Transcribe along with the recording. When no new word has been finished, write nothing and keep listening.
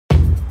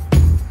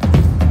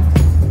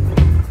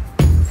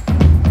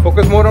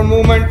Focus more on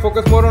movement.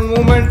 Focus more on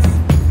movements.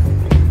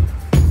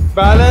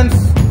 Balance.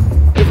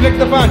 Deflect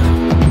the punch.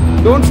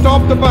 Don't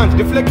stop the punch.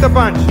 Deflect the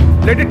punch.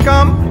 Let it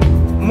come.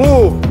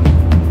 Move.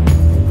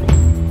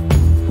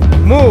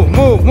 Move,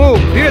 move, move.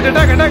 Dheeraj,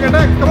 attack, attack,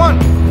 attack. Come on.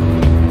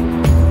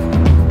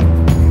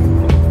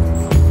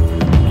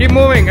 Keep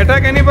moving.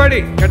 Attack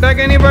anybody. Attack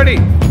anybody.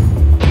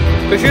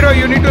 Toshiro,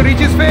 you need to reach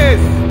his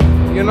face.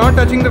 You're not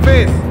touching the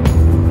face.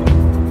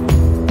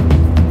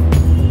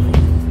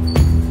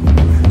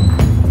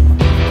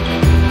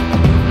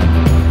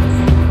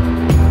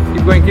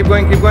 Keep going, keep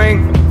going, keep going.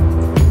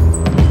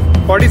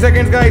 40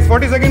 seconds, guys.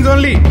 40 seconds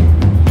only.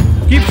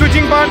 Keep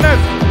switching partners.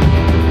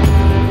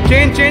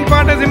 Change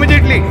partners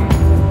immediately.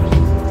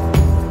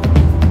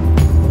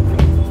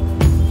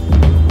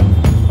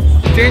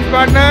 Change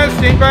partners.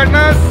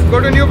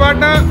 Go to new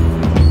partner.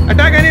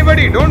 Attack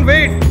anybody. Don't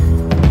wait.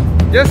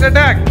 Just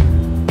attack.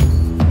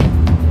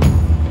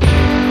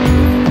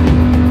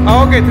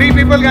 Okay, 3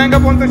 people gang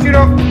up on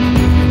Toshiro.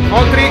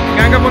 All 3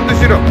 gang up on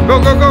Toshiro.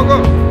 Go, go, go, go.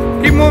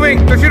 Keep moving.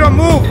 Toshiro,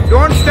 move.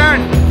 Don't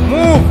stand.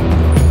 Move.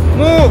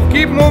 Move.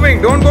 Keep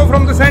moving. Don't go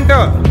from the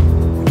center.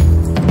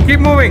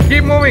 Keep moving.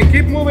 Keep moving.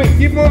 Keep moving.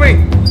 Keep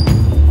moving.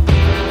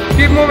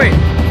 Keep moving.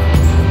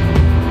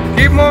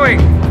 Keep moving.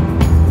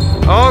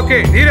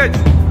 Okay, Dheeraj.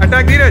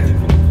 Attack Dheeraj.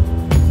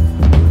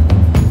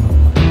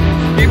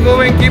 Keep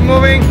moving. Keep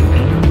moving.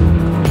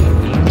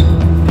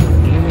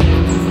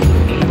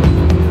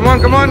 Come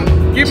on, come on.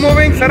 Keep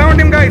moving. Surround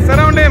him, guys.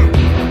 Surround him.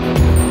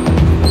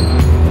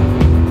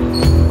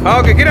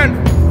 Okay, Kiran.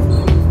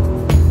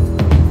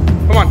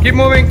 Come on. Keep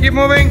moving. Keep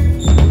moving.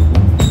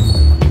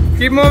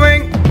 Keep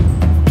moving.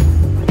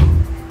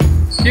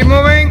 Keep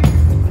moving.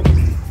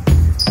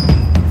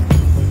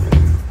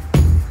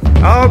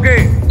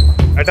 Okay.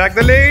 Attack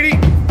the lady.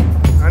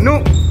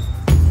 Anu.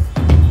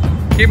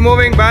 Keep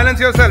moving. Balance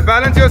yourself.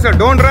 Balance yourself.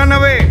 Don't run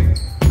away.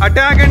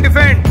 Attack and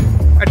defend.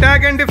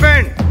 Attack and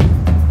defend.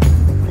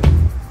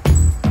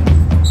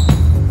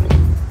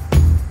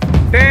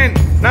 10,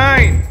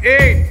 9,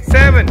 8,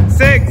 7,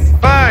 6,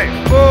 5,